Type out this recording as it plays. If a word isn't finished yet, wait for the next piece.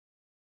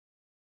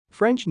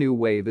French New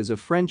Wave is a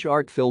French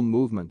art film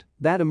movement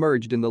that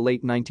emerged in the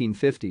late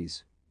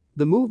 1950s.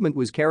 The movement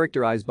was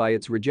characterized by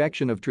its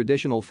rejection of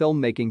traditional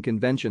filmmaking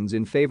conventions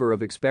in favor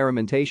of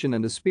experimentation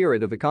and a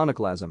spirit of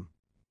iconoclasm.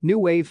 New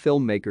Wave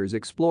filmmakers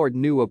explored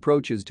new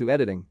approaches to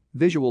editing,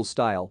 visual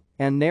style,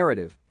 and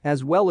narrative,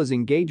 as well as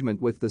engagement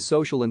with the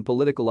social and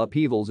political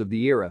upheavals of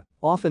the era,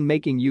 often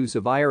making use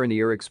of irony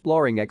or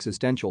exploring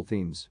existential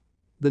themes.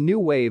 The New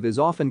Wave is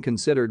often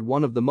considered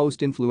one of the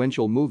most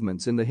influential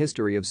movements in the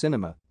history of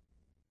cinema.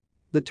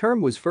 The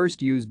term was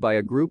first used by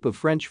a group of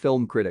French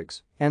film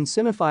critics and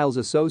cinephiles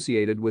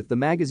associated with the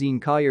magazine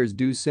Cahiers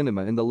du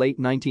Cinéma in the late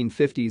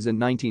 1950s and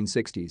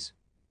 1960s.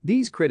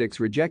 These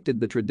critics rejected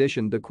the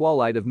tradition de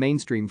qualité of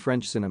mainstream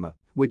French cinema,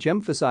 which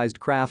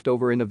emphasized craft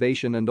over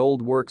innovation and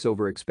old works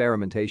over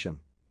experimentation.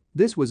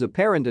 This was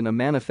apparent in a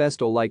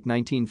manifesto-like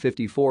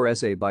 1954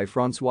 essay by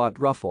François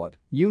Truffaut,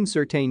 Une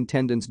certaine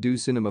tendance du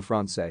cinéma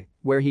français,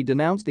 where he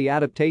denounced the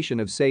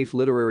adaptation of safe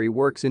literary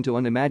works into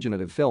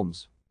unimaginative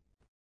films.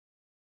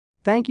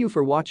 Thank you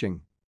for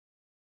watching.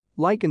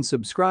 Like and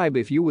subscribe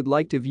if you would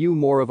like to view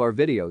more of our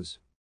videos.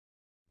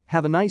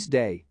 Have a nice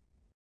day.